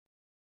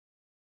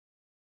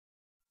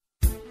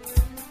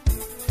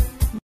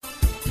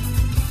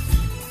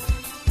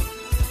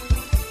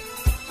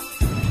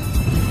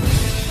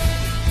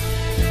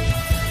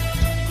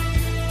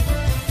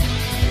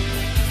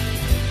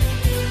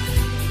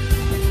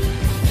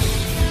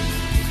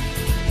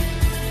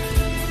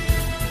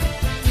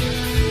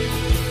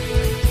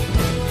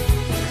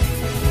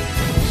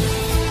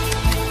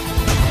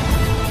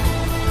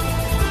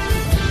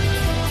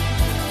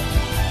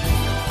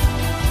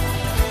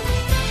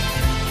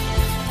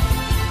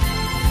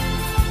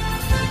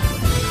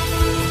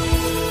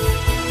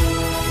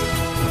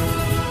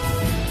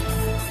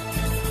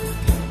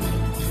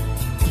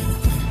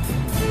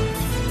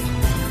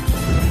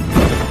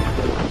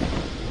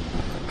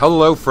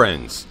Hello,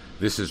 friends.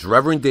 This is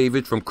Reverend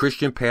David from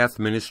Christian Path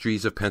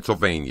Ministries of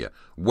Pennsylvania.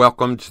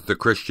 Welcome to the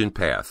Christian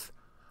Path.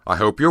 I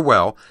hope you're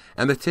well,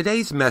 and that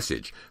today's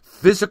message,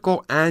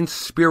 physical and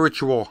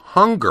spiritual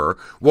hunger,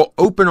 will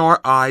open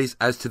our eyes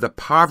as to the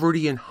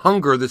poverty and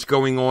hunger that's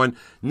going on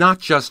not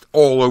just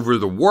all over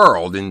the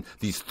world in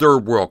these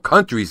third world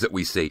countries that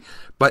we see,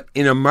 but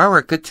in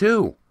America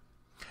too.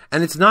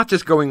 And it's not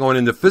just going on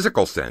in the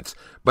physical sense,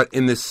 but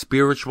in the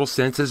spiritual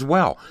sense as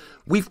well.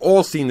 We've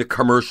all seen the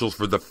commercials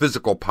for the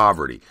physical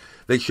poverty.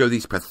 They show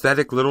these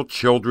pathetic little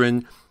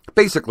children,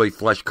 basically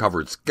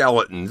flesh-covered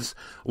skeletons,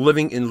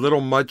 living in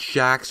little mud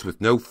shacks with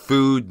no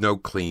food, no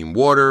clean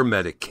water,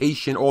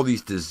 medication, all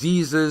these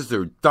diseases,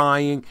 they're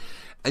dying.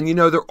 And you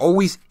know, they're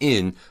always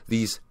in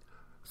these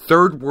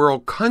third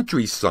world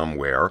countries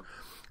somewhere.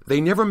 They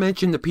never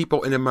mention the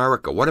people in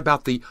America. What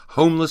about the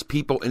homeless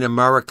people in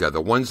America, the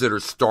ones that are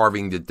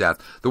starving to death,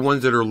 the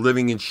ones that are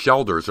living in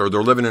shelters, or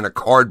they're living in a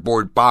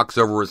cardboard box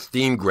over a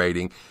steam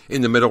grating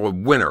in the middle of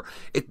winter?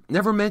 It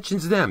never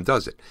mentions them,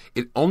 does it?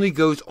 It only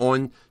goes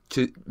on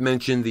to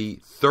mention the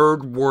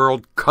third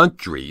world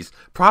countries,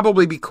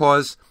 probably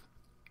because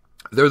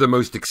they're the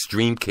most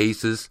extreme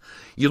cases.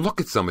 You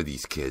look at some of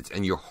these kids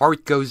and your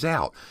heart goes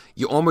out.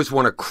 You almost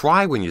want to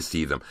cry when you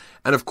see them.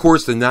 And of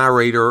course, the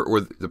narrator or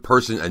the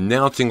person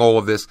announcing all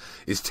of this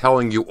is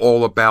telling you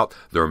all about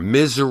their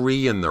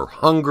misery and their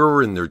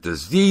hunger and their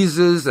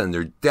diseases and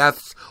their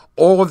deaths,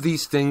 all of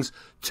these things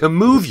to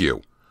move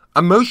you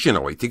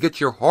emotionally, to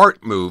get your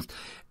heart moved.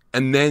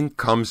 And then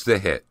comes the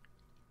hit.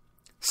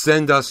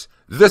 Send us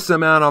this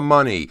amount of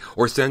money,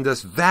 or send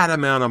us that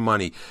amount of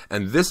money,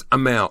 and this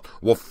amount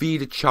will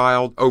feed a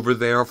child over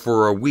there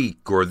for a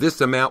week, or this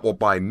amount will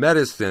buy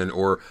medicine,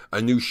 or a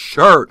new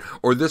shirt,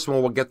 or this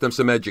one will get them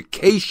some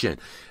education.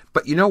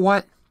 But you know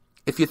what?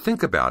 If you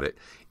think about it,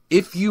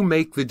 if you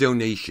make the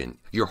donation,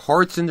 your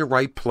heart's in the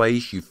right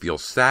place, you feel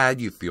sad,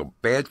 you feel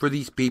bad for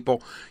these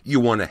people, you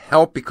want to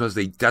help because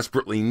they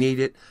desperately need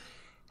it,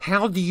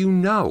 how do you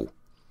know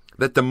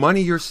that the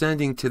money you're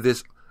sending to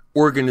this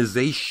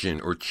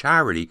organization or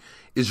charity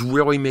is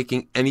really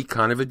making any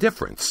kind of a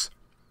difference?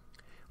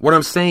 What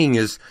I'm saying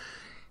is,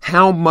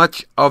 how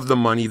much of the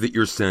money that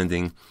you're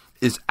sending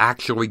is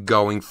actually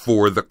going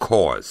for the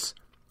cause?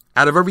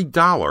 Out of every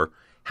dollar,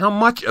 how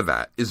much of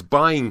that is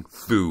buying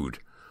food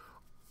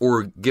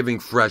or giving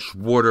fresh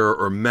water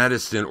or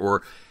medicine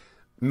or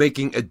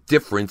making a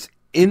difference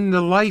in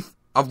the life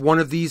of one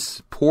of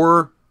these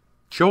poor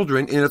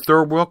children in a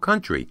third world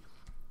country?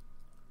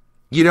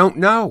 You don't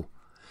know.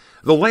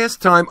 The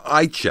last time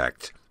I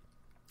checked,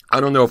 I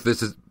don't know if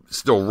this is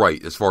still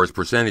right as far as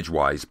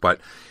percentage-wise,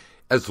 but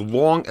as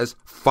long as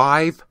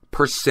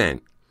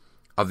 5%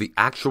 of the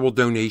actual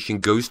donation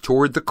goes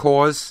toward the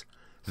cause,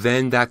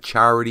 then that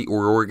charity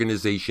or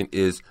organization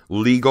is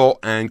legal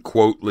and,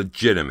 quote,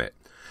 legitimate.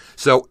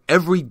 So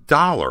every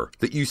dollar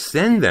that you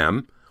send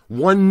them,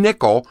 one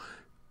nickel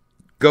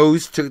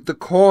goes to the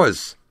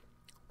cause.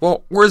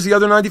 Well, where's the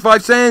other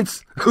 95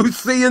 cents? Who's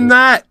seeing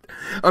that?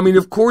 I mean,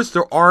 of course,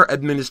 there are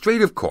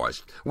administrative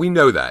costs. We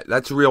know that.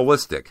 That's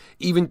realistic.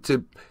 Even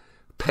to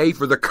pay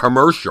for the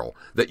commercial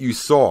that you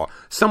saw,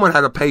 someone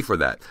had to pay for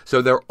that.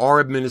 So there are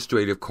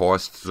administrative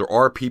costs. There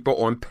are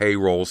people on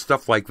payroll,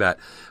 stuff like that.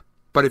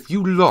 But if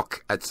you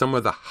look at some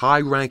of the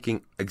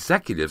high-ranking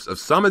executives of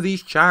some of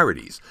these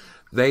charities,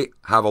 they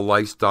have a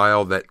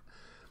lifestyle that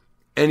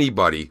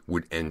anybody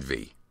would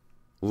envy.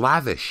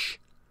 Lavish.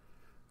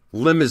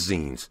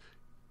 Limousines.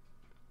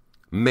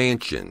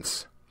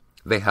 Mansions.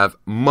 They have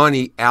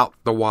money out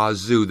the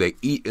wazoo. They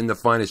eat in the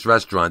finest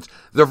restaurants.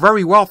 They're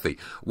very wealthy.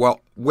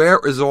 Well, where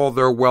is all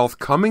their wealth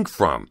coming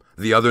from?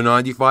 The other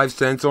 95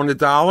 cents on the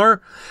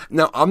dollar?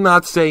 Now, I'm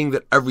not saying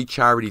that every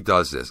charity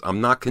does this.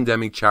 I'm not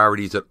condemning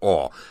charities at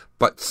all.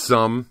 But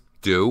some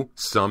do,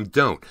 some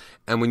don't.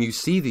 And when you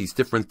see these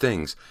different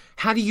things,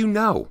 how do you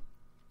know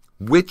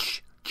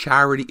which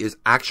charity is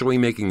actually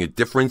making a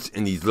difference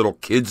in these little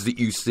kids that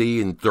you see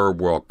in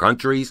third world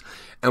countries,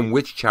 and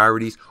which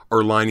charities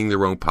are lining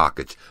their own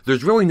pockets?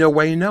 There's really no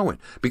way of knowing,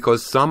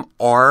 because some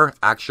are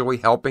actually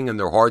helping and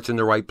their heart's in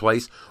the right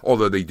place,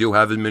 although they do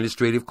have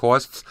administrative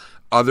costs.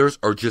 Others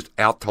are just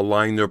out to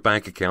line their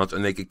bank accounts,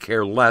 and they could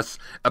care less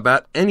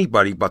about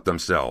anybody but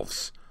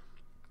themselves.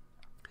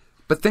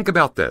 But think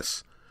about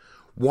this.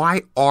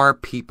 Why are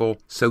people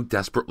so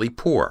desperately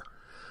poor?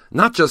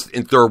 Not just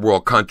in third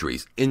world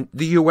countries, in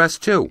the U.S.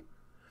 too.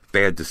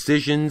 Bad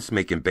decisions,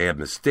 making bad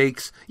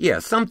mistakes, yeah,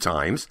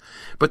 sometimes,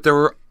 but there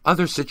are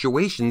other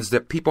situations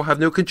that people have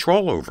no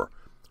control over.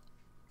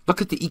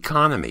 Look at the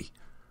economy,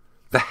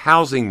 the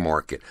housing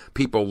market.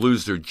 People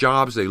lose their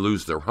jobs, they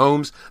lose their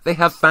homes, they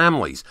have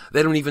families.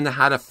 They don't even know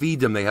how to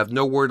feed them, they have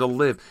nowhere to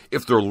live.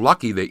 If they're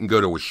lucky, they can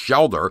go to a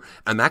shelter,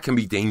 and that can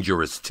be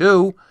dangerous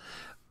too.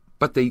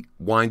 But they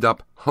wind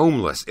up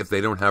homeless if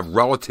they don't have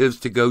relatives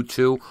to go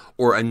to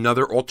or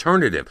another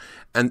alternative.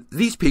 And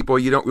these people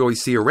you don't really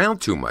see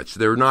around too much.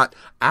 They're not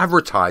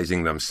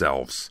advertising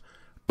themselves,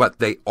 but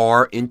they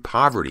are in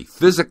poverty,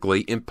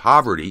 physically in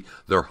poverty.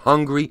 They're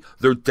hungry,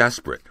 they're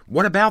desperate.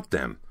 What about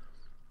them?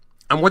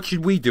 And what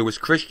should we do as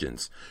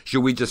Christians?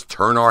 Should we just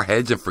turn our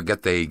heads and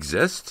forget they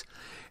exist?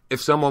 If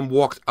someone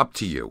walks up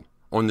to you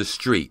on the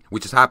street,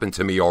 which has happened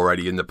to me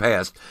already in the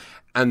past,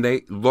 and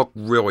they look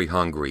really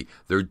hungry,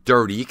 they're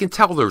dirty, you can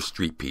tell they're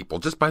street people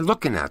just by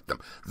looking at them.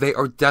 They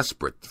are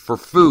desperate for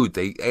food.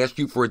 They ask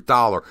you for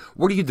 $1.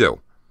 What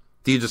do?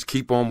 Do you just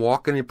keep on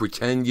walking and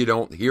pretend you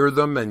don't hear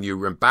them and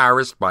you're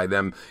embarrassed by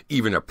them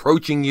even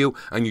approaching you,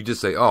 and you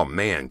just say, oh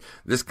man,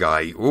 this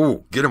guy,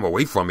 ooh, get him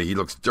away from me. He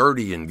looks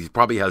dirty and he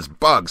probably has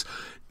bugs.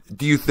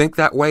 Do you think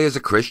that way as a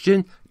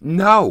Christian?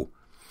 No.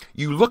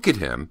 You look at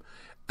him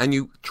and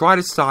you try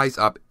to size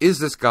up, is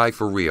this guy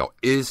for real?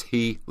 Is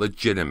he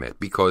legitimate?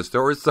 Because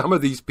there are some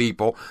of these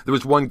people. There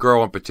was one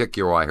girl in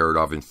particular I heard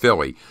of in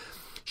Philly.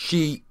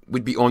 She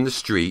would be on the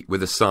street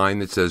with a sign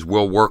that says,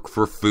 we'll work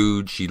for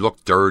food. She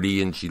looked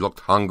dirty and she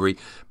looked hungry.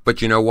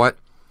 But you know what?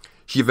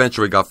 She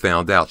eventually got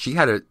found out. She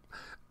had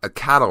a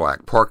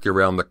Cadillac parked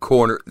around the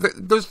corner.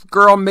 This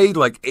girl made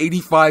like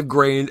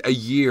 $85,000 a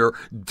year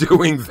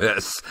doing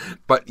this.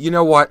 But you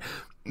know what?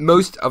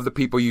 Most of the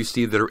people you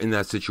see that are in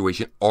that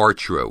situation are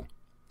true.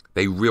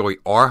 They really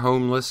are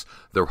homeless.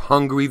 They're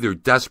hungry. They're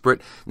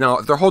desperate. Now,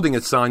 if they're holding a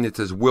sign that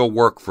says, we'll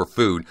work for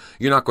food,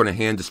 you're not going to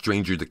hand a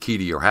stranger the key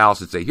to your house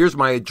and say, here's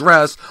my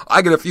address.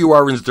 I got a few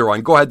errands to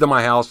run. Go ahead to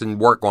my house and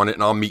work on it,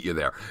 and I'll meet you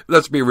there.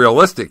 Let's be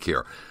realistic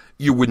here.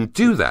 You wouldn't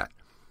do that.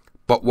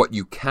 But what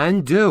you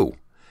can do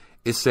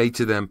is say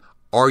to them,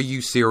 are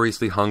you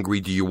seriously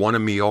hungry? Do you want a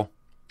meal?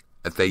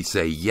 If they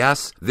say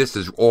yes, this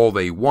is all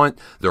they want,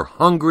 they're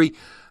hungry,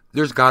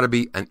 there's got to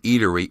be an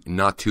eatery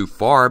not too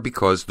far,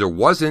 because there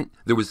was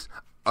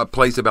a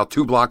place about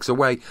 2 blocks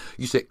away.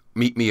 You say,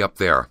 meet me up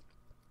there.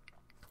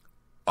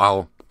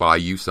 I'll buy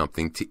you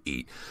something to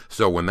eat.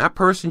 So when that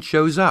person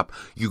shows up,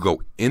 you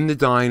go in the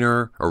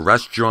diner or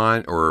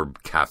restaurant or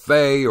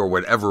cafe or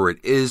whatever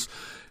it is,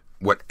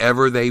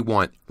 whatever they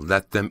want,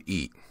 let them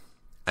eat.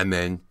 And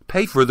then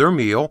pay for their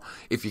meal.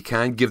 If you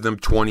can, give them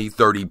 $20,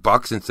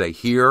 $30 and say,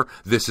 here,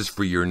 this is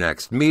for your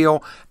next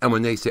meal. And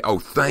when they say, oh,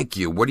 thank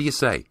you, what do you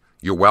say?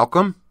 You're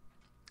welcome?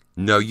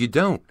 No, you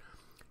don't.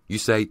 You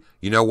say,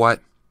 you know what?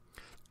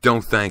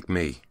 Don't thank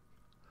me.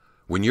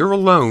 When you're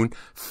alone,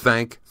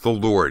 thank the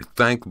Lord.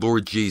 Thank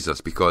Lord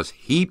Jesus, because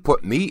He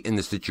put me in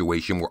the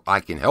situation where I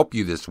can help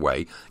you this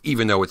way,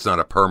 even though it's not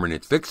a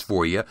permanent fix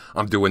for you.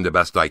 I'm doing the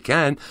best I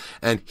can,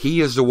 and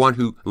He is the one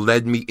who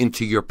led me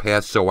into your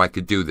path so I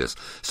could do this.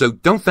 So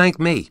don't thank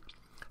me.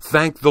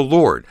 Thank the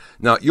Lord.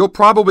 Now, you'll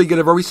probably get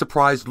a very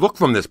surprised look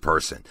from this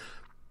person,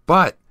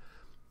 but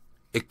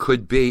it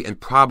could be and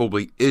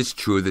probably is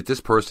true that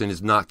this person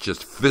is not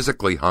just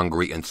physically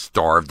hungry and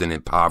starved and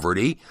in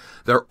poverty.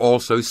 They're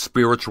also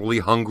spiritually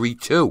hungry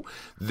too.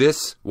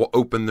 This will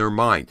open their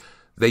mind.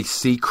 They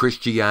see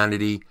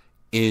Christianity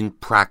in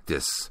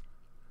practice.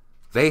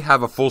 They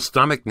have a full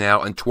stomach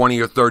now and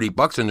 $20 or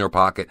 $30 in their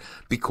pocket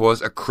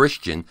because a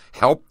Christian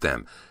helped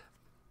them.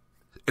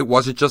 It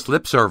wasn't just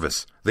lip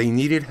service. They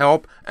needed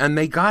help and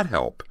they got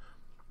help.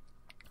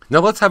 Now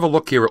let's have a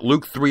look here at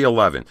Luke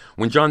 3:11.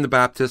 When John the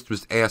Baptist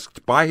was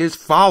asked by his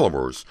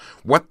followers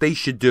what they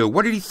should do,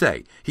 what did he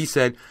say? He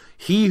said,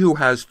 he who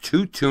has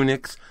 2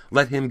 tunics,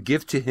 let him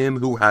give to him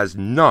who has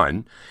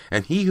none,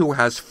 and he who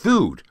has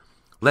food,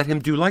 let him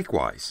do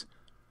likewise.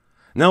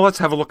 Now let's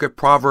have a look at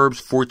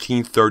Proverbs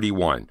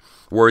 14:31,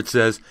 where it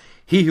says,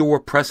 he who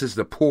oppresses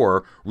the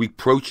poor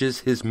reproaches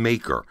his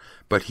maker,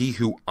 but he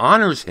who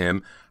honors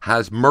him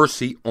has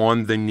mercy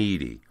on the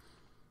needy.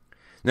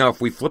 Now,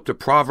 if we flip to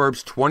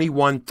Proverbs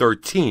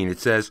 21:13, it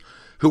says,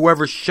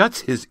 whoever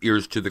shuts his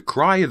ears to the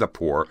cry of the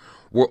poor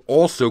will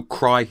also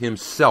cry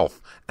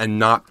himself and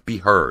not be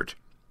heard.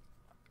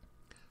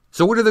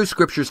 So what do those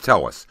scriptures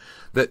tell us?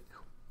 That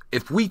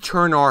if we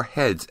turn our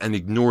heads and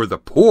ignore the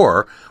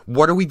poor,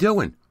 what are we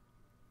doing?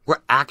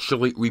 We're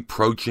actually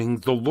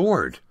reproaching the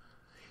Lord.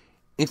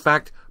 In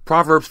fact,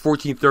 Proverbs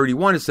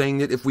 14:31 is saying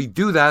that if we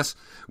do this,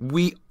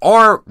 we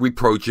are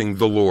reproaching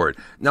the Lord.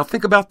 Now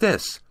think about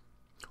this.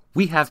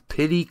 We have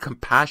pity,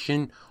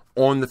 compassion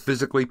on the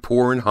physically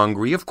poor and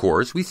hungry. Of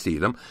course, we see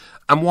them.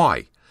 And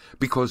why?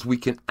 Because we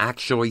can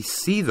actually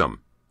see them.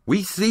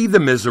 We see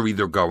the misery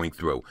they're going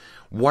through.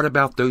 What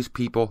about those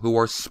people who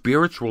are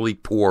spiritually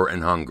poor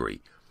and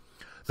hungry?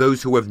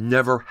 Those who have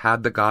never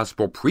had the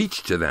gospel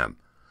preached to them?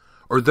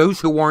 Or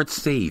those who aren't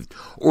saved?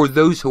 Or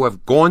those who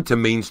have gone to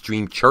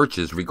mainstream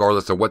churches,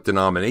 regardless of what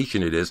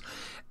denomination it is,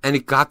 and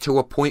it got to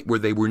a point where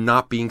they were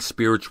not being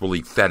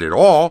spiritually fed at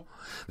all?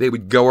 They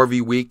would go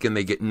every week and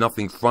they get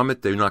nothing from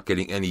it. They're not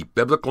getting any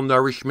biblical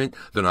nourishment.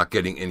 They're not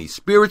getting any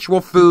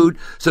spiritual food.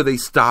 So they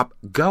stop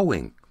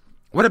going.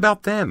 What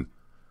about them?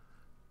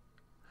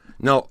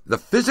 Now, the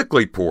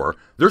physically poor,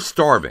 they're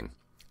starving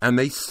and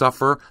they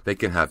suffer. They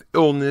can have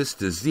illness,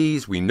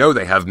 disease. We know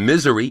they have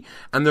misery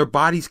and their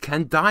bodies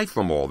can die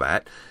from all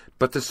that.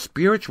 But the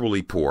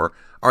spiritually poor,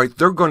 all right,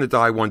 they're going to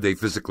die one day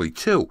physically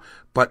too.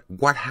 But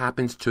what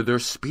happens to their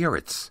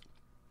spirits?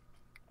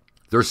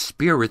 Their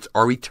spirits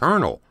are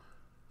eternal.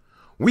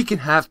 We can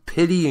have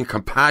pity and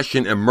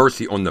compassion and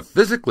mercy on the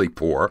physically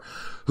poor,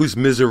 whose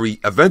misery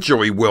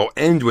eventually will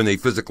end when they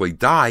physically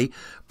die,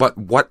 but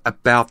what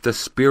about the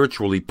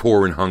spiritually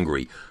poor and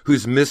hungry,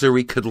 whose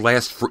misery could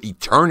last for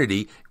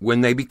eternity when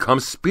they become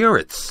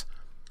spirits?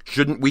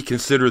 Shouldn't we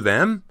consider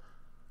them?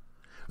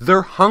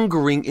 They're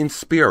hungering in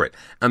spirit,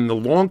 and the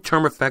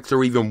long-term effects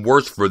are even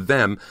worse for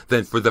them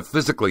than for the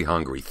physically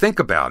hungry. Think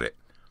about it.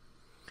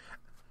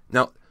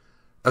 Now,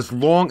 as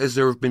long as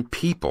there have been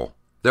people,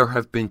 there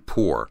have been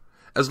poor.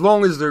 As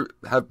long as there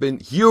have been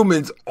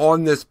humans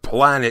on this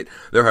planet,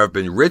 there have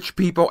been rich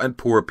people and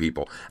poor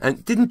people.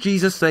 And didn't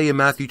Jesus say in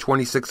Matthew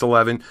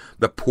 26:11,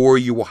 the poor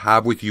you will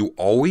have with you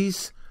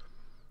always?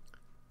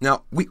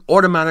 Now, we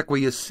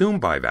automatically assume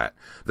by that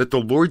the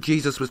Lord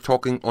Jesus was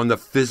talking on the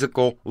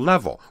physical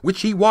level,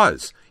 which he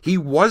was. He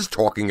was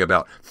talking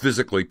about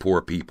physically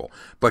poor people,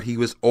 but he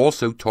was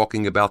also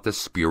talking about the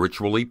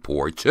spiritually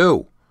poor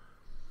too.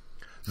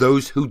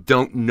 Those who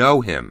don't know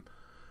him,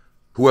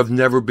 who have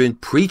never been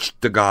preached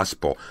the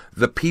gospel,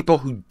 the people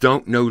who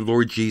don't know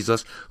Lord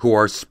Jesus, who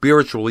are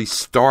spiritually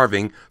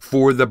starving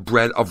for the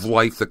bread of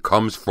life that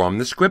comes from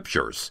the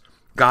scriptures,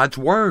 God's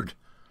word.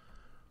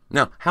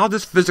 Now, how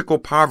does physical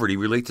poverty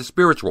relate to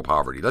spiritual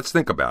poverty? Let's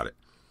think about it.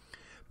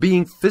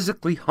 Being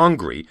physically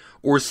hungry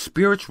or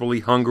spiritually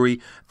hungry,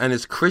 and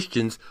as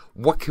Christians,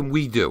 what can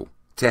we do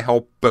to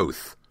help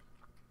both?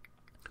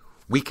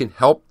 We can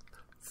help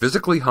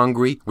physically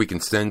hungry. We can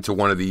send to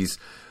one of these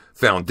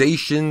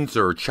foundations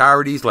or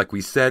charities, like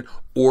we said,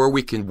 or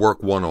we can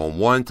work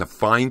one-on-one to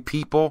find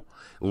people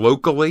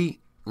locally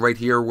right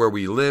here where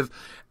we live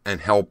and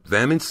help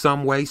them in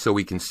some way so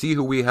we can see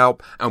who we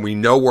help and we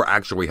know we're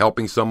actually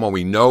helping someone.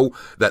 We know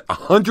that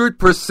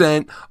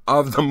 100%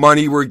 of the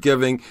money we're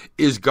giving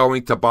is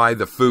going to buy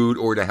the food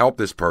or to help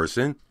this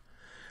person.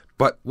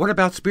 But what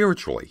about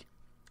spiritually?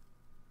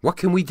 What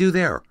can we do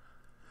there?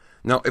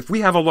 Now, if we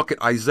have a look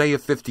at Isaiah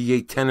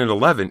 58:10 and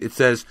 11, it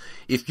says,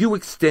 if you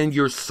extend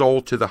your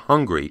soul to the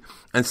hungry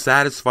and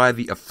satisfy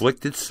the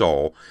afflicted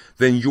soul,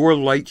 then your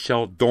light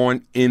shall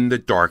dawn in the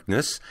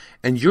darkness,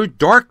 and your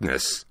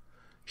darkness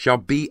shall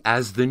be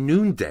as the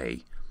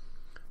noonday.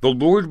 The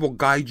Lord will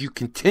guide you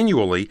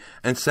continually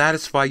and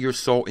satisfy your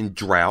soul in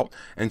drought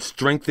and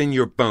strengthen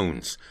your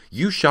bones.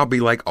 You shall be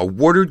like a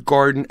watered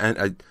garden and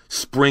a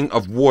spring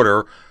of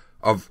water,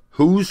 of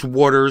whose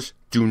waters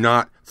do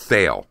not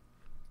fail.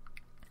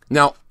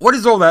 Now, what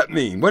does all that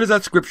mean? What is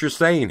that scripture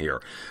saying here?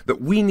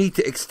 That we need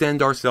to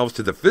extend ourselves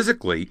to the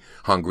physically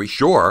hungry,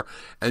 sure,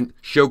 and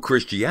show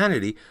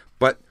Christianity,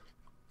 but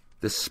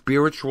the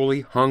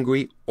spiritually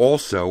hungry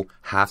also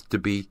have to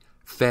be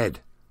fed.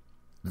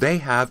 They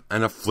have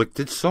an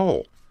afflicted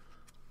soul.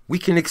 We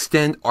can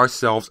extend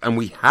ourselves, and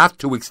we have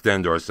to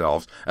extend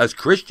ourselves as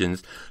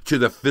Christians to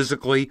the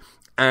physically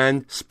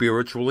and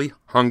spiritually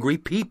hungry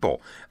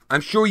people.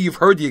 I'm sure you've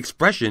heard the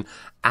expression,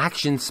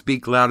 actions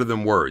speak louder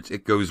than words.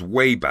 It goes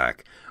way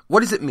back.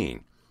 What does it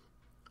mean?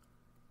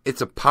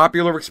 It's a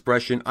popular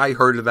expression. I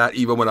heard of that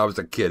even when I was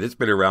a kid. It's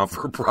been around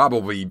for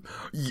probably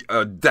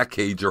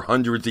decades or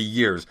hundreds of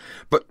years.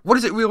 But what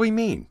does it really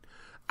mean?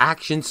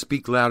 Actions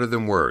speak louder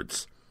than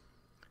words.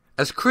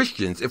 As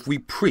Christians, if we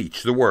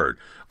preach the word,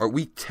 or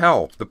we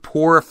tell the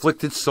poor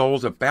afflicted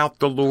souls about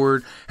the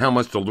Lord, how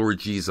much the Lord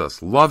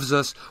Jesus loves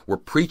us, we're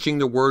preaching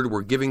the word,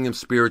 we're giving them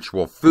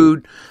spiritual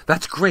food,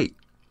 that's great.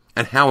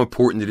 And how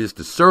important it is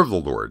to serve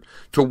the Lord,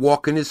 to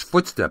walk in his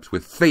footsteps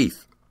with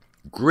faith,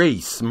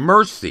 grace,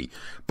 mercy.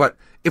 But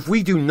if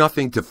we do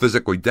nothing to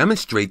physically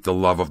demonstrate the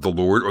love of the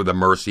Lord or the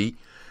mercy,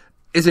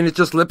 isn't it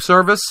just lip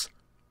service?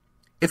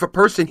 If a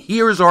person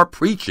hears our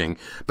preaching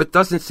but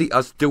doesn't see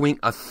us doing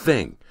a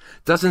thing,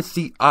 doesn't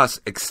see us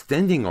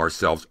extending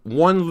ourselves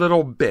one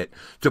little bit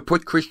to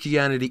put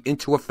Christianity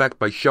into effect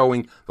by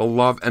showing the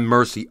love and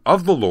mercy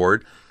of the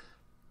Lord,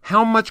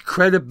 how much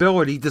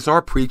credibility does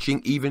our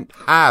preaching even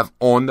have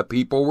on the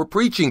people we're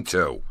preaching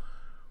to?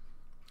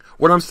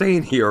 What I'm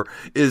saying here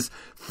is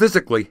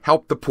physically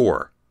help the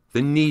poor,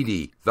 the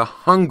needy, the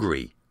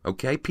hungry,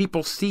 okay?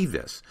 People see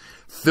this.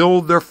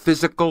 Fill their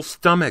physical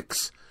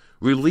stomachs.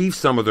 Relieve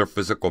some of their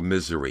physical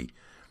misery.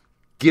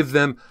 Give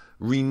them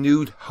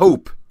renewed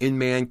hope in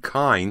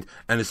mankind,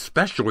 and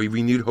especially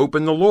renewed hope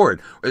in the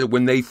Lord.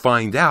 When they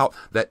find out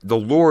that the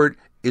Lord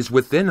is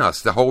within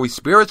us, the Holy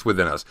Spirit's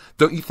within us,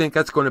 don't you think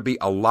that's going to be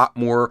a lot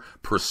more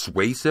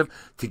persuasive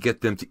to get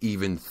them to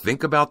even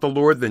think about the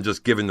Lord than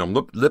just giving them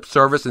lip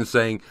service and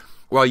saying,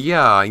 well,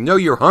 yeah, I know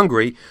you're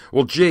hungry.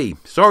 Well, gee,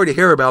 sorry to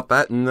hear about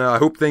that, and I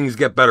hope things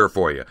get better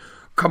for you.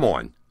 Come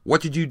on,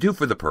 what did you do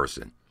for the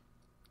person?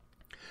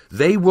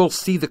 They will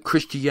see the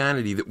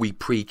Christianity that we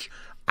preach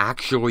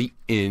actually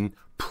in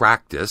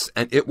practice,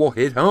 and it will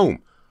hit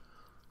home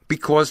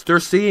because they're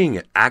seeing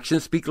it.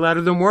 Actions speak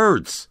louder than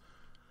words.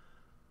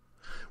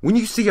 When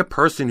you see a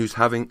person who's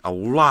having a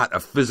lot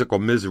of physical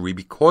misery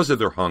because of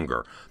their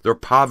hunger, their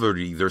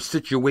poverty, their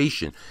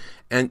situation,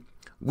 and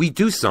we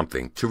do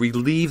something to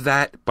relieve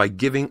that by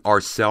giving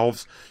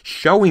ourselves,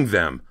 showing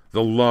them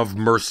the love,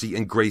 mercy,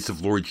 and grace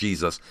of Lord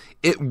Jesus,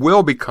 it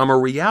will become a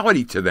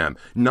reality to them,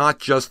 not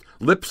just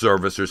lip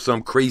service or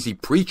some crazy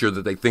preacher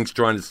that they think's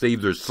trying to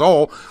save their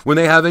soul when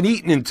they haven't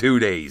eaten in 2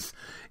 days.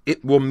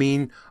 It will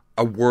mean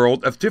a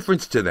world of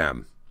difference to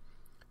them.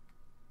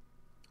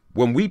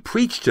 When we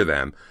preach to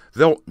them,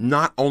 they'll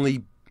not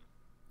only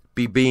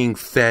be being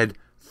fed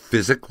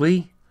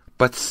physically,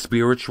 but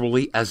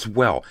spiritually as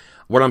well.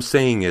 What I'm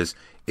saying is,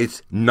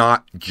 it's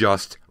not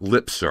just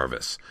lip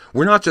service.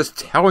 We're not just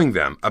telling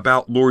them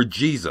about Lord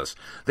Jesus.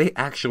 They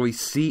actually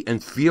see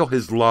and feel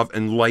his love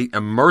and light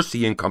and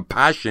mercy and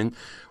compassion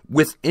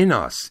within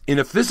us in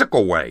a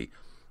physical way.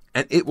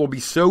 And it will be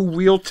so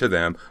real to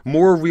them,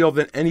 more real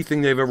than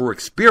anything they've ever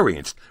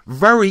experienced.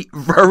 Very,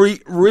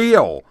 very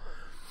real.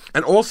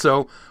 And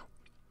also,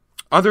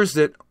 others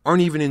that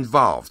aren't even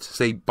involved,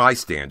 say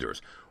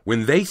bystanders,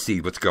 when they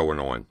see what's going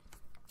on,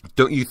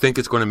 don't you think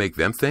it's going to make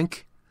them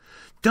think?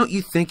 Don't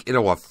you think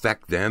it'll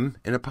affect them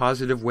in a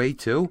positive way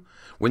too?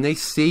 When they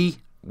see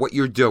what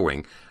you're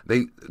doing,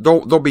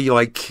 they'll be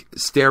like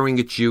staring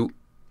at you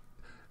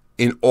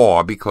in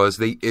awe because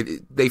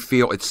they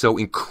feel it's so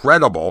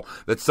incredible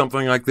that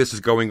something like this is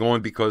going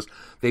on because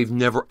they've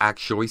never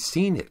actually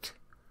seen it.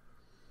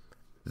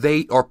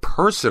 They are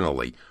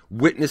personally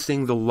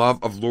witnessing the love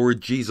of Lord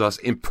Jesus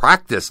in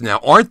practice now,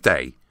 aren't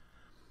they?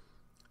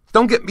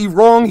 Don't get me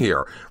wrong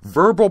here.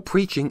 Verbal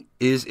preaching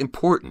is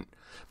important.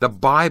 The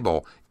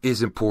Bible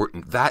is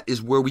important. That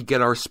is where we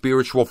get our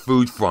spiritual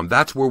food from.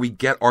 That's where we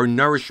get our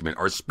nourishment,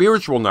 our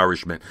spiritual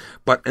nourishment.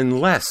 But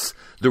unless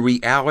the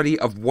reality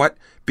of what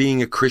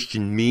being a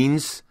Christian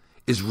means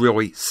is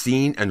really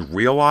seen and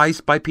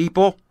realized by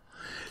people,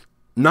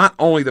 not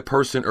only the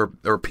person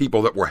or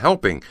people that we're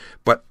helping,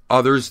 but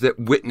others that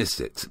witness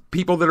it,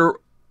 people that are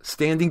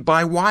standing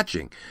by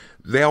watching,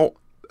 they'll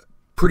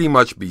pretty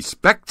much be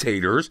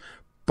spectators,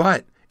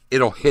 but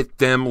it'll hit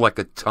them like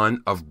a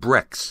ton of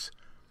bricks.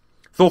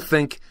 They'll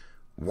think,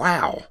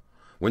 wow,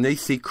 when they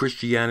see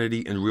Christianity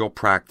in real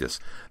practice,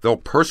 they'll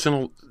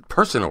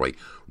personally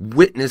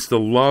witness the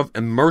love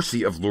and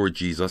mercy of Lord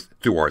Jesus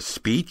through our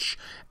speech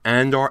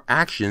and our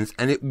actions,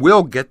 and it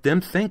will get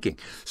them thinking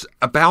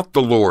about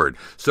the Lord.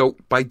 So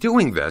by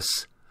doing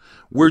this,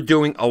 we're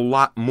doing a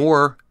lot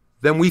more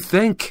than we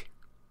think.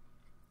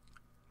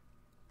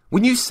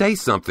 When you say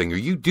something or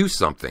you do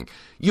something,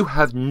 you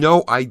have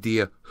no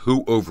idea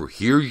who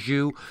overhears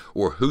you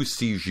or who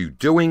sees you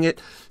doing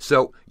it.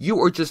 So you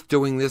are just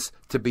doing this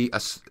to be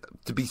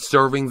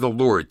serving the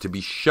Lord, to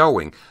be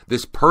showing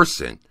this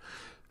person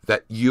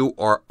that you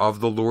are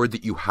of the Lord,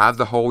 that you have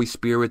the Holy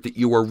Spirit, that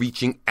you are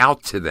reaching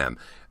out to them.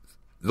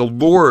 The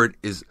Lord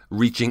is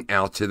reaching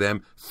out to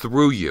them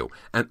through you.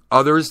 And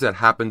others that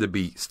happen to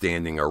be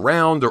standing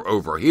around or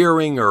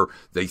overhearing or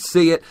they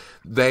see it,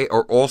 they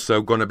are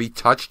also going to be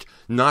touched,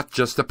 not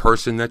just the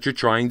person that you're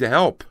trying to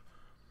help.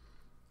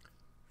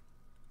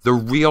 The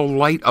real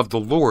light of the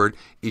Lord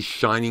is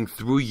shining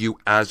through you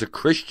as a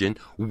Christian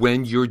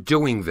when you're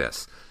doing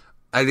this.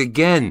 And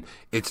again,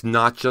 it's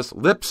not just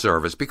lip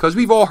service, because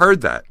we've all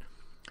heard that.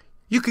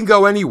 You can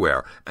go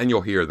anywhere and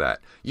you'll hear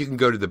that. You can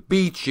go to the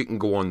beach, you can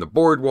go on the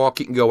boardwalk,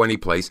 you can go any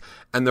place,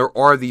 and there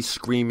are these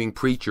screaming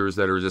preachers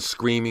that are just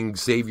screaming,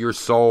 save your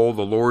soul,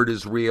 the Lord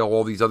is real,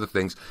 all these other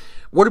things.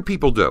 What do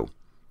people do?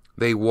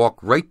 They walk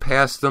right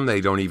past them,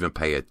 they don't even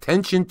pay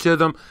attention to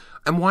them.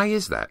 And why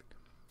is that?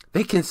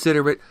 They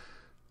consider it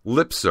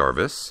lip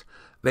service.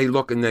 They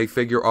look and they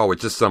figure, oh,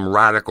 it's just some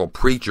radical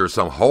preacher,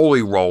 some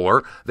holy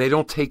roller. They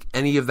don't take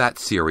any of that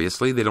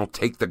seriously. They don't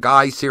take the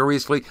guy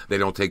seriously. They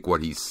don't take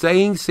what he's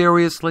saying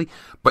seriously.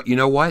 But you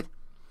know what?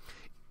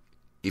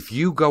 If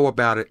you go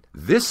about it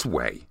this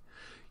way,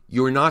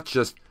 you're not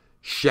just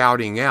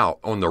shouting out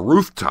on the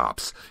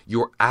rooftops.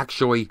 You're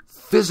actually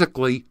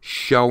physically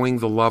showing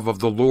the love of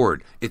the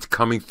Lord. It's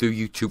coming through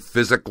you to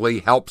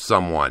physically help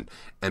someone.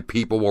 And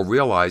people will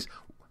realize,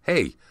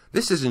 hey,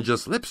 this isn't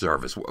just lip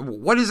service.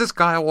 What is this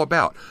guy all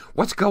about?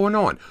 What's going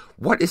on?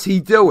 What is he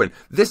doing?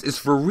 This is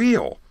for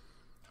real.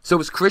 So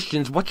as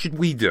Christians, what should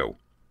we do?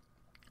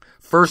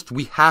 First,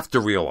 we have to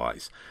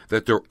realize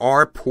that there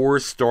are poor,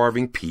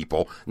 starving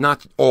people,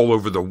 not all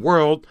over the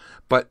world,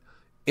 but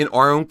in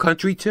our own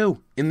country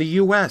too, in the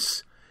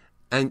U.S.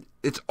 And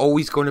it's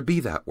always going to be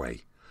that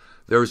way.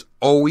 There's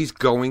always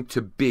going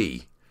to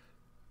be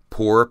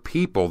poor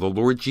people. The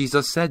Lord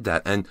Jesus said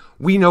that, and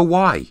we know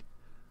why.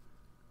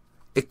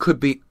 It could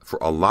be for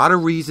a lot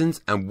of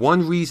reasons, and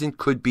one reason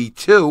could be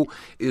too,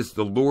 is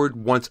the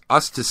Lord wants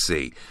us to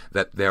see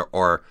that there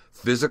are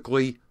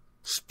physically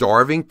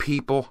starving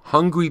people,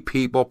 hungry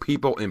people,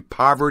 people in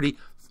poverty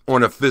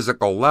on a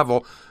physical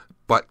level,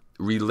 but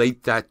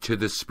relate that to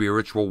the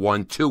spiritual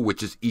one too,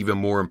 which is even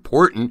more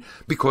important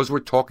because we're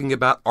talking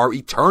about our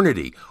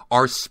eternity,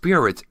 our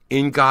spirits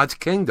in God's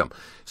kingdom.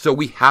 So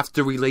we have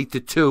to relate the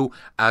two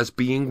as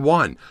being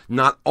one.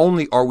 Not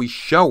only are we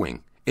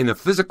showing in a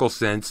physical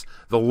sense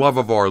the love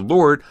of our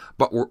Lord,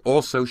 but we're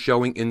also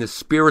showing in the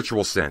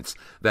spiritual sense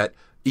that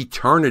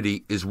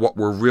eternity is what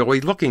we're really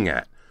looking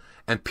at.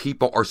 and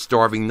people are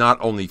starving not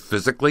only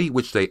physically,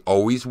 which they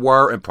always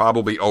were and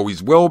probably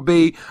always will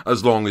be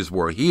as long as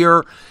we're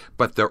here,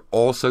 but they're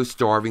also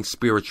starving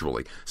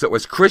spiritually. So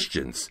as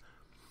Christians,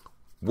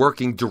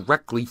 working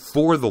directly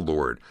for the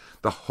Lord,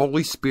 the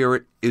Holy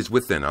Spirit is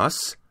within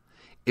us.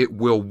 It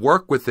will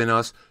work within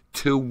us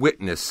to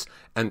witness.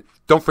 And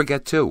don't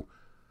forget too,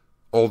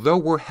 although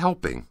we're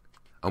helping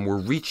and we're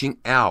reaching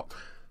out,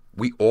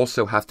 we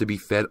also have to be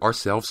fed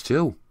ourselves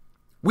too.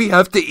 We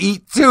have to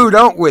eat too,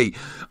 don't we?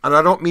 And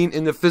I don't mean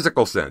in the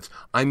physical sense.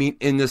 I mean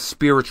in the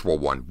spiritual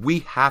one. We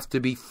have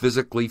to be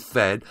physically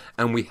fed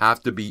and we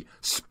have to be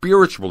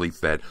spiritually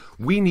fed.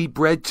 We need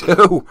bread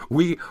too.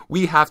 We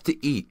have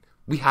to eat.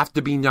 We have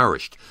to be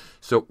nourished.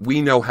 So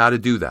we know how to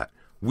do that.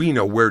 We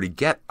know where to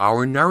get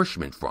our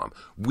nourishment from.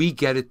 We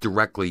get it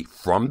directly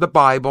from the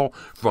Bible,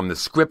 from the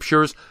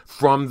Scriptures,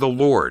 from the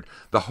Lord.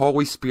 The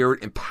Holy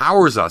Spirit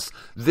empowers us.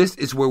 This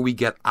is where we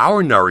get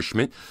our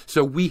nourishment,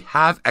 so we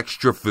have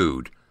extra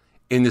food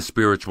in the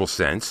spiritual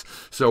sense.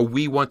 So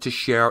we want to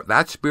share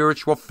that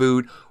spiritual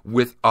food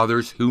with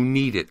others who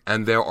need it.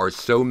 And there are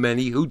so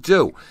many who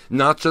do.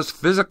 Not just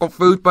physical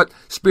food, but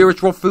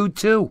spiritual food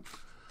too.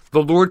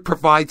 The Lord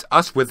provides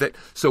us with it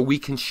so we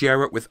can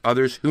share it with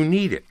others who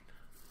need it.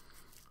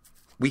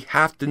 We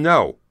have to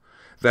know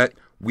that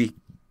we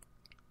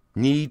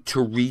need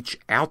to reach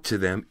out to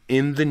them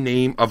in the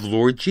name of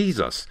Lord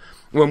Jesus.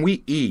 When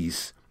we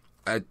ease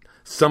at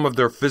some of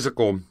their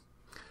physical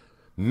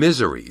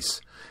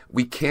miseries,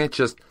 we can't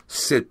just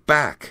sit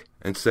back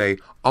and say,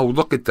 oh,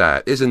 look at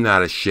that. Isn't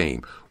that a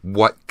shame?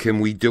 What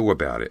can we do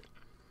about it?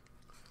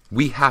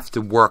 We have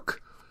to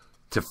work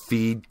to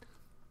feed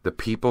the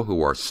people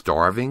who are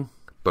starving,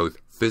 both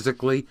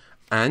physically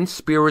and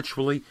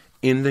spiritually,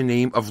 in the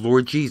name of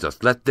Lord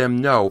Jesus. Let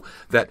them know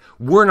that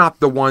we're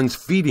not the ones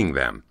feeding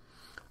them.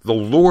 The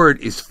Lord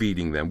is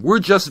feeding them. We're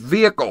just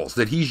vehicles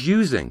that He's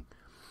using.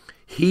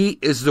 He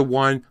is the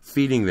one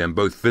feeding them,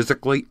 both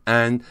physically,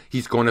 and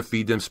He's going to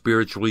feed them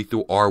spiritually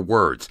through our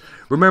words.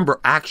 Remember,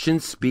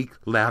 actions speak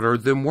louder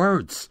than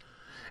words.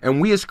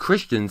 And we as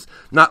Christians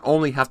not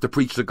only have to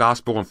preach the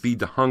gospel and feed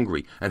the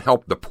hungry and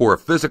help the poor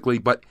physically,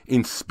 but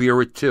in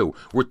spirit too.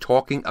 We're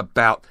talking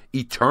about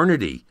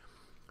eternity.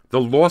 The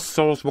lost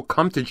souls will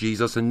come to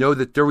Jesus and know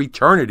that their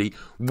eternity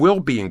will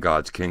be in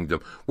God's kingdom,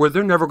 where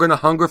they're never going to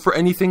hunger for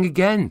anything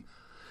again.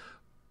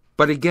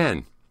 But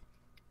again,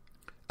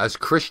 as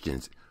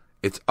Christians,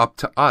 it's up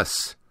to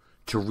us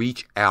to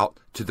reach out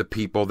to the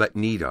people that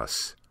need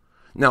us.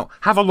 Now,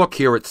 have a look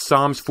here at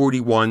Psalms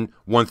 41,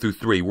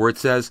 1-3, where it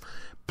says,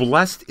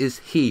 "Blessed is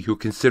he who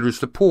considers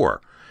the poor,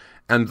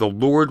 and the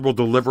Lord will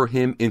deliver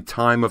him in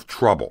time of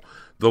trouble.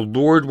 The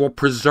Lord will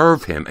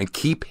preserve him and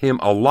keep him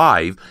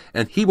alive,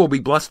 and he will be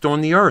blessed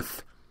on the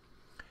earth.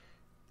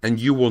 And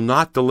you will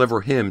not deliver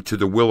him to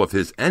the will of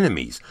his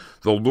enemies.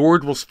 The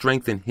Lord will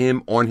strengthen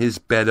him on his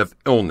bed of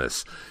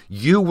illness.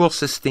 You will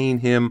sustain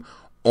him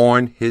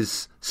on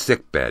his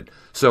sickbed."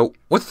 So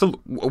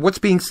what's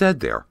being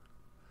said there?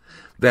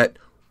 That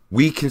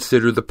we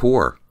consider the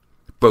poor,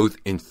 both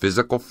in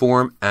physical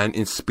form and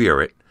in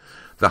spirit,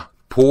 the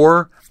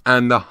poor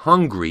and the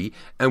hungry,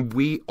 and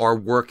we are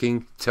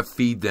working to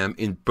feed them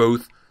in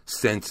both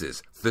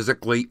senses,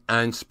 physically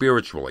and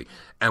spiritually.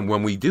 And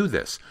when we do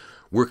this,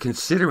 we're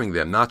considering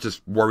them, not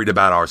just worried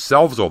about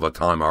ourselves all the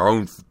time, our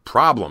own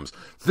problems,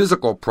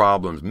 physical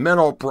problems,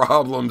 mental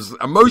problems,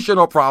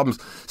 emotional problems,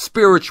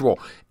 spiritual.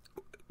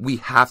 We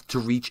have to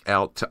reach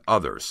out to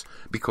others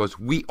because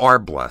we are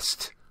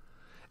blessed.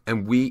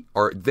 And we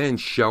are then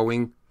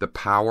showing the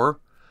power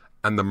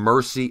and the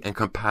mercy and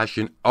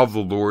compassion of the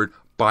Lord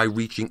by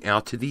reaching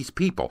out to these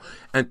people.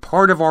 And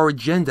part of our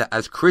agenda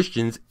as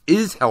Christians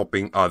is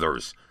helping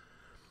others.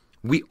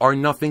 We are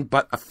nothing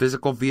but a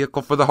physical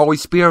vehicle for the Holy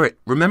Spirit.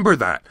 Remember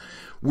that.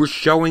 We're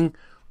showing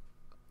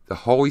the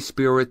Holy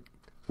Spirit.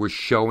 We're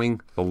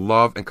showing the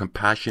love and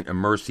compassion and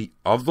mercy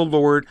of the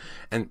Lord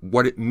and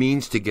what it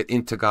means to get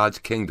into God's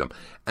kingdom.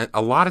 And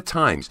a lot of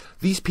times,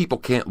 these people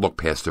can't look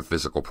past their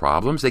physical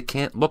problems. They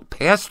can't look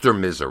past their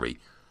misery.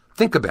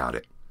 Think about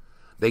it.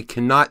 They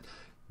cannot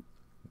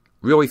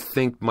really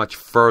think much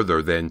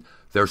further than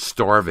they're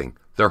starving.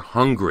 They're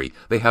hungry.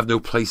 They have no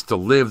place to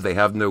live. They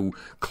have no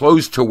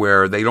clothes to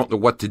wear. They don't know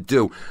what to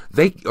do.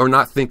 They are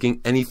not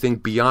thinking anything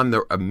beyond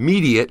their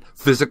immediate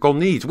physical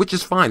needs, which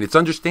is fine. It's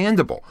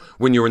understandable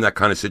when you're in that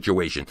kind of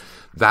situation.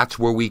 That's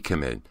where we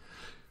come in.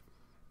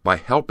 By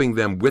helping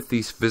them with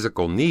these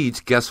physical needs,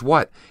 guess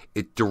what?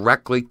 It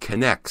directly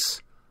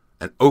connects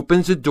and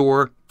opens a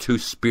door to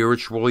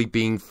spiritually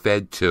being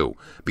fed too.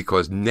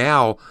 Because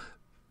now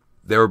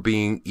they're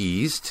being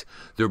eased.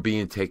 They're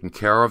being taken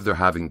care of. They're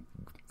having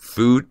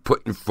food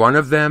put in front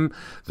of them.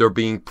 They're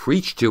being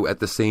preached to at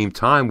the same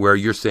time, where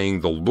you're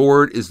saying the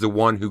Lord is the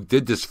one who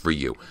did this for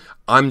you.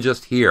 I'm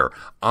just here.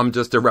 I'm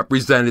just a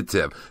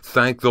representative.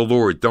 Thank the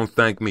Lord. Don't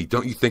thank me.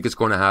 Don't you think it's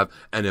going to have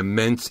an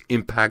immense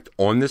impact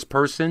on this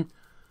person?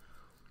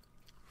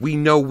 We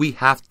know we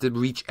have to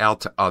reach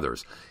out to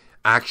others.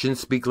 Actions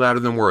speak louder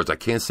than words. I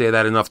can't say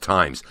that enough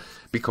times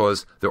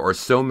because there are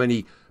so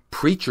many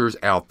preachers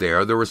out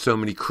there. There are so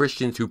many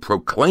Christians who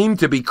proclaim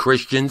to be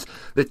Christians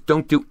that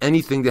don't do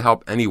anything to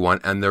help anyone,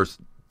 and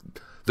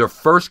their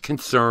first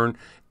concern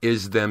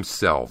is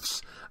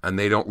themselves, and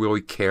they don't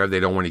really care.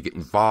 They don't want to get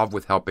involved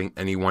with helping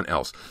anyone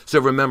else. So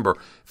remember,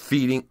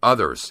 feeding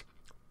others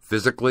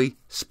physically,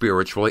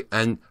 spiritually,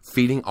 and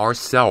feeding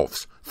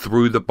ourselves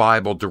through the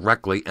Bible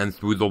directly and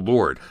through the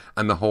Lord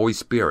and the Holy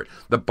Spirit.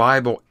 The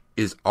Bible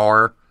is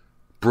our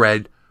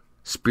bread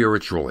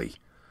spiritually.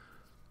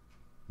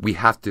 We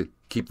have to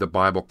keep the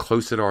Bible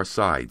close at our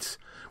sides.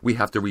 We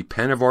have to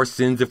repent of our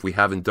sins if we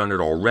haven't done it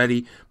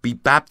already. Be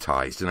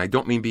baptized. And I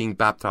don't mean being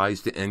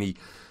baptized to any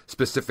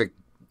specific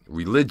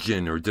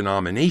religion or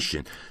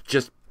denomination.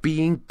 Just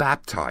being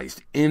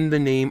baptized in the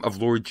name of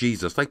Lord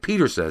Jesus. Like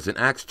Peter says in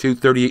Acts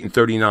 2:38 and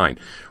 39.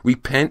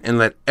 Repent and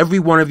let every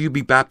one of you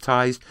be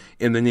baptized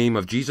in the name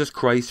of Jesus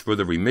Christ for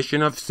the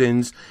remission of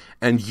sins,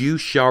 and you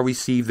shall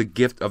receive the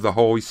gift of the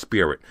Holy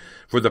Spirit.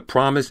 For the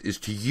promise is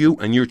to you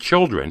and your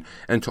children,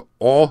 and to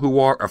all who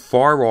are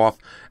afar off,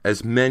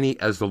 as many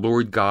as the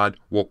Lord God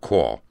will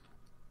call.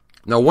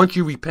 Now, once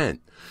you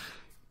repent,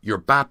 you're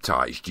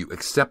baptized, you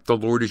accept the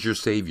Lord as your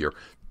Savior.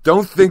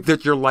 Don't think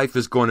that your life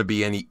is going to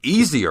be any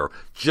easier,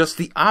 just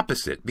the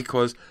opposite,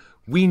 because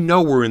we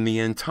know we're in the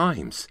end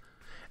times.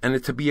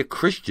 And to be a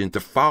Christian, to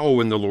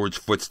follow in the Lord's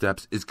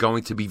footsteps, is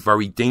going to be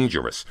very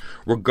dangerous.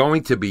 We're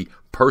going to be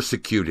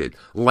persecuted,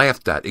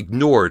 laughed at,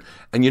 ignored.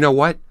 And you know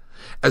what?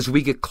 As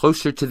we get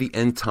closer to the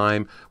end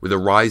time, with the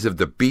rise of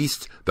the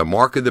beast, the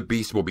mark of the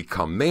beast will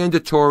become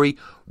mandatory.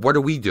 What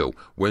do?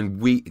 When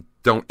we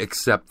don't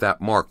accept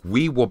that mark,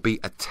 we will be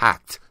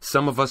attacked.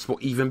 Some of us will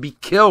even be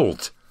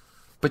killed.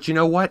 But you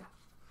know what?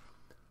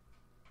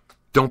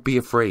 Don't be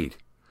afraid,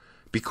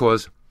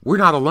 because we're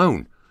not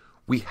alone.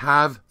 We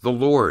have the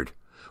Lord.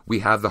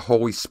 We have the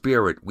Holy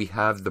Spirit. We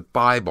have the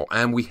Bible,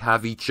 and we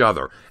have each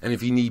other. And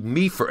if you need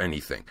me for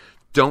anything,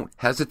 don't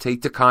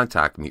hesitate to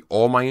contact me.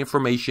 All my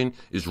information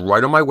is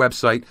right on my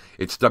website.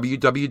 It's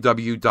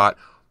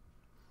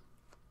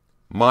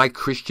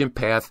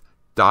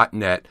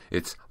www.mychristianpath.net.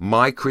 It's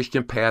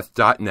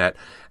mychristianpath.net.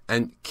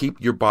 And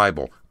keep your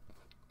Bible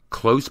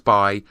close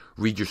by.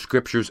 Read your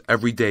scriptures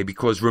every day,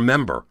 because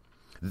remember,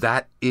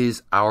 that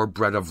is our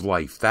bread of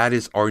life. That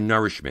is our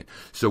nourishment.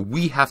 So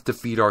we have to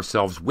feed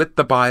ourselves with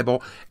the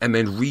Bible and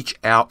then reach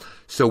out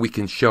so we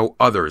can show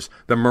others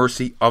the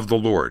mercy of the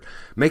Lord.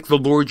 Make the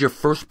Lord your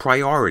first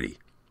priority.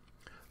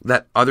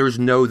 Let others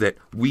know that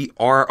we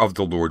are of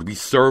the Lord. We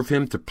serve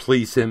Him to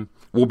please Him.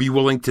 We'll be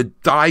willing to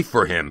die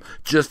for Him,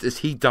 just as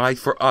He died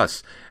for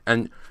us.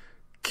 And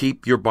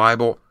keep your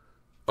Bible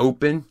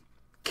open.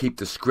 Keep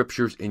the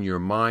scriptures in your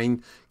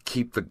mind.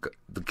 Keep the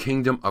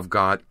kingdom of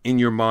God in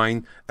your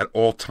mind at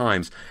all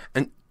times.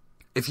 And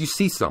if you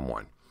see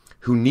someone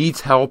who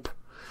needs help,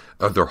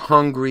 or they're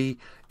hungry,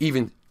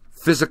 even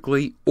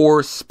physically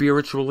or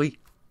spiritually,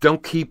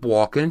 don't keep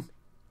walking.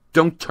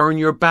 Don't turn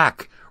your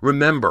back.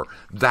 Remember,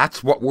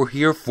 that's what we're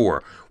here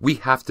for. We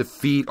have to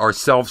feed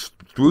ourselves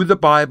through the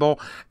Bible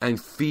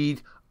and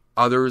feed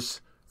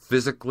others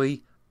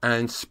physically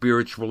and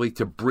spiritually,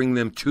 to bring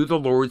them to the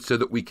Lord so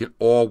that we can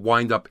all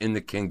wind up in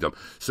the kingdom.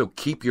 So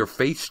keep your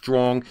faith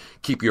strong,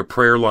 keep your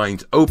prayer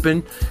lines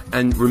open,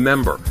 and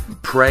remember,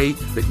 pray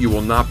that you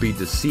will not be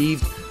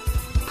deceived.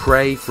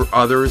 Pray for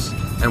others,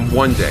 and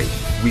one day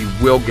we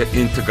will get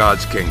into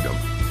God's kingdom.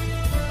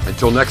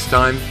 Until next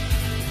time,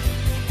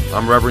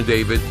 I'm Reverend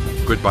David.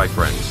 Goodbye,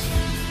 friends.